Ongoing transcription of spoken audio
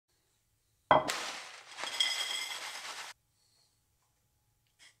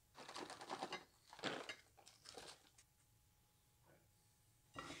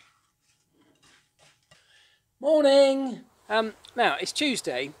Morning! Now it's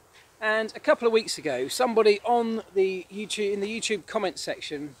Tuesday, and a couple of weeks ago somebody on the YouTube comment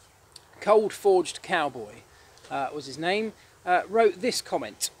section, Cold Forged Cowboy was his name, wrote this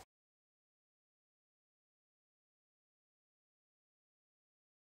comment.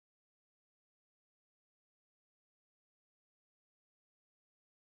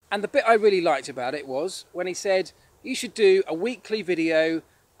 And the bit I really liked about it was when he said you should do a weekly video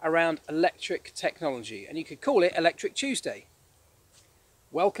around electric technology, and you could call it Electric Tuesday.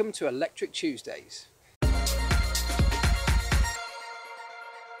 Welcome to Electric Tuesdays.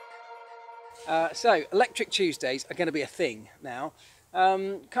 So Electric Tuesdays are going to be a thing now.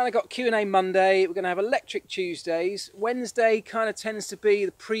 Kind of got Q&A Monday, we're going to have Electric Tuesdays. Wednesday kind of tends to be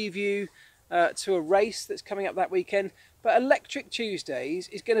the preview to a race that's coming up that weekend. But Electric Tuesdays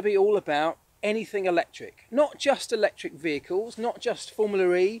is going to be all about anything electric. Not just electric vehicles, not just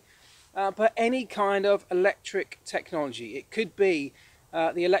Formula E, but any kind of electric technology. It could be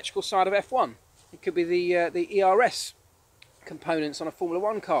the electrical side of F1. It could be the ERS components on a Formula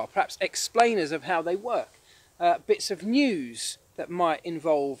 1 car, perhaps explainers of how they work, bits of news that might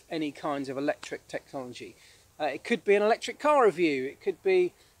involve any kinds of electric technology. It could be an electric car review, it could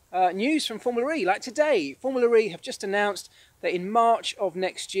be news from Formula E, like today. Formula E have just announced that in March of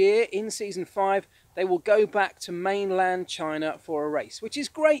next year, in Season 5, they will go back to mainland China for a race, which is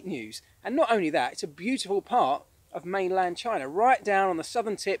great news. And not only that, it's a beautiful part of mainland China, right down on the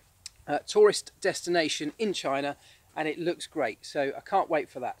southern tip, tourist destination in China, and it looks great. So I can't wait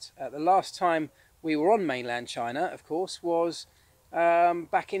for that. The last time we were on mainland China, of course, was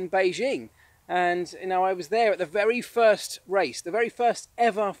back in Beijing. And you know, I was there at the very first race, the very first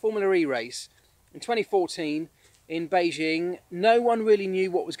ever Formula E race in 2014 in Beijing. No one really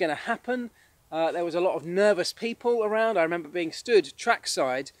knew what was going to happen. There was a lot of nervous people around. I remember being stood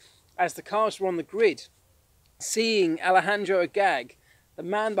trackside as the cars were on the grid, seeing Alejandro Agag, the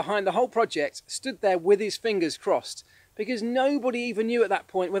man behind the whole project, stood there with his fingers crossed, because nobody even knew at that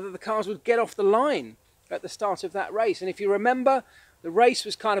point whether the cars would get off the line at the start of that race. And if you remember, the race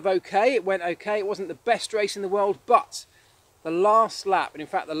was kind of okay, it went okay, it wasn't the best race in the world, but the last lap, and in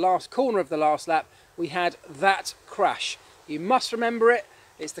fact the last corner of the last lap, we had that crash. You must remember it.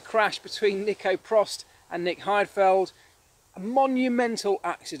 It's the crash between Nico Prost and Nick Heidfeld. A monumental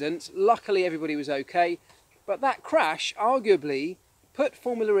accident. Luckily everybody was okay, but that crash arguably put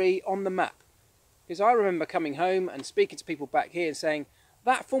Formula E on the map. Because I remember coming home and speaking to people back here and saying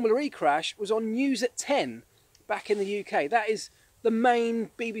that Formula E crash was on News at 10 back in the UK. That is the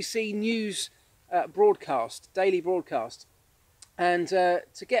main BBC News broadcast, daily broadcast. And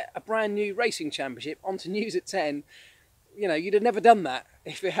to get a brand new racing championship onto News at 10, you know, you'd have never done that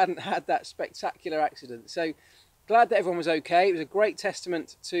if it hadn't had that spectacular accident. So glad that everyone was okay. It was a great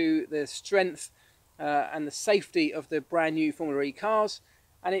testament to the strength and the safety of the brand new Formula E cars.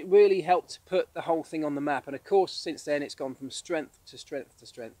 And it really helped put the whole thing on the map. And of course, since then, it's gone from strength to strength to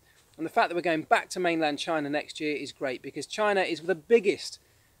strength. And the fact that we're going back to mainland China next year is great, because China is the biggest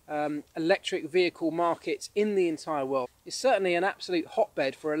electric vehicle market in the entire world. It's certainly an absolute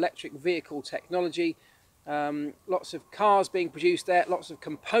hotbed for electric vehicle technology. Lots of cars being produced there, lots of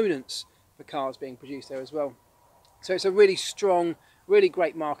components for cars being produced there as well. So it's a really strong, really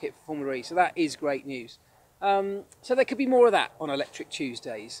great market for Formula E. So that is great news. So there could be more of that on Electric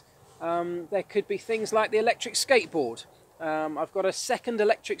Tuesdays. There could be things like the electric skateboard. I've got a second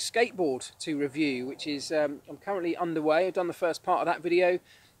electric skateboard to review, which is I'm currently underway. I've done the first part of that video.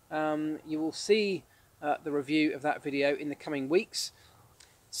 You will see the review of that video in the coming weeks.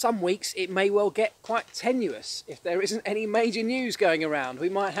 Some weeks it may well get quite tenuous. If there isn't any major news going around, we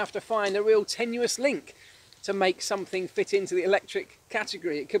might have to find a real tenuous link to make something fit into the electric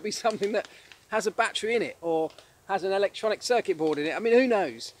category. It could be something that has a battery in it or has an electronic circuit board in it. I mean, who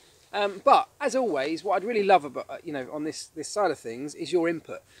knows? But as always, what I'd really love about, you know, on this side of things is your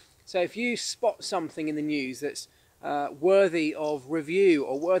input. So if you spot something in the news that's worthy of review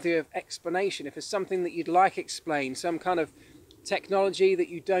or worthy of explanation, if there's something that you'd like explained, some kind of technology that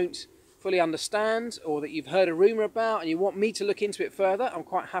you don't fully understand or that you've heard a rumour about and you want me to look into it further, I'm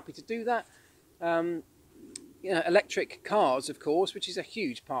quite happy to do that. You know, electric cars, of course, which is a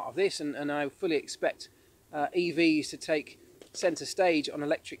huge part of this, and I fully expect EVs to take centre stage on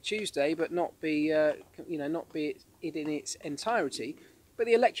Electric Tuesday, but not be, you know, not be it in its entirety. But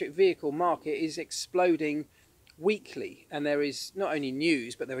the electric vehicle market is exploding weekly, and there is not only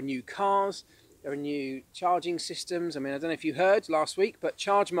news, but there are new cars, there are new charging systems. I mean, I don't know if you heard last week, but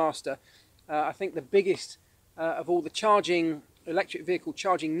ChargeMaster, I think the biggest of all the electric vehicle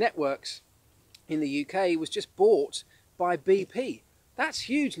charging networks in the UK, was just bought by BP. That's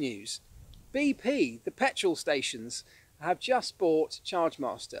huge news. BP, the petrol stations, have just bought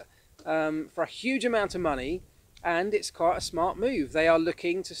Chargemaster for a huge amount of money, and it's quite a smart move. They are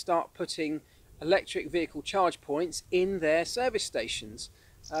looking to start putting electric vehicle charge points in their service stations,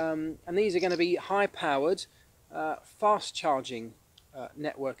 and these are going to be high-powered, fast charging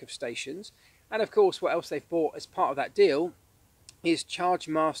network of stations. And of course, what else they've bought as part of that deal is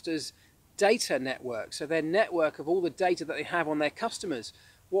Chargemaster's data network. So their network of all the data that they have on their customers,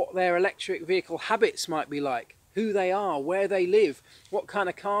 what their electric vehicle habits might be like, who they are, where they live, what kind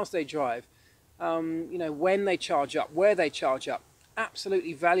of cars they drive, you know, when they charge up, where they charge up.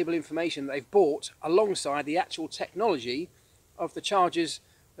 Absolutely valuable information that they've bought alongside the actual technology of the chargers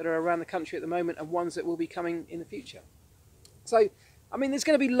that are around the country at the moment and ones that will be coming in the future. So, I mean, there's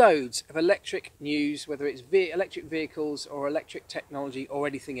going to be loads of electric news, whether it's electric vehicles or electric technology or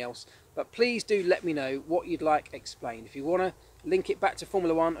anything else. But please do let me know what you'd like explained. If you want to link it back to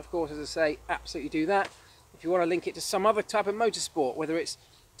Formula One, of course, as I say, absolutely do that. If you want to link it to some other type of motorsport, whether it's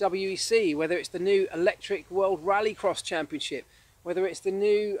WEC, whether it's the new Electric World Rallycross Championship, whether it's the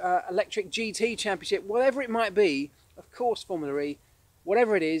new Electric GT Championship, whatever it might be, of course, Formula E,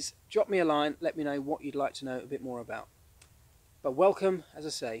 whatever it is, drop me a line, let me know what you'd like to know a bit more about. But welcome, as I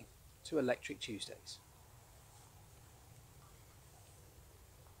say, to Electric Tuesdays.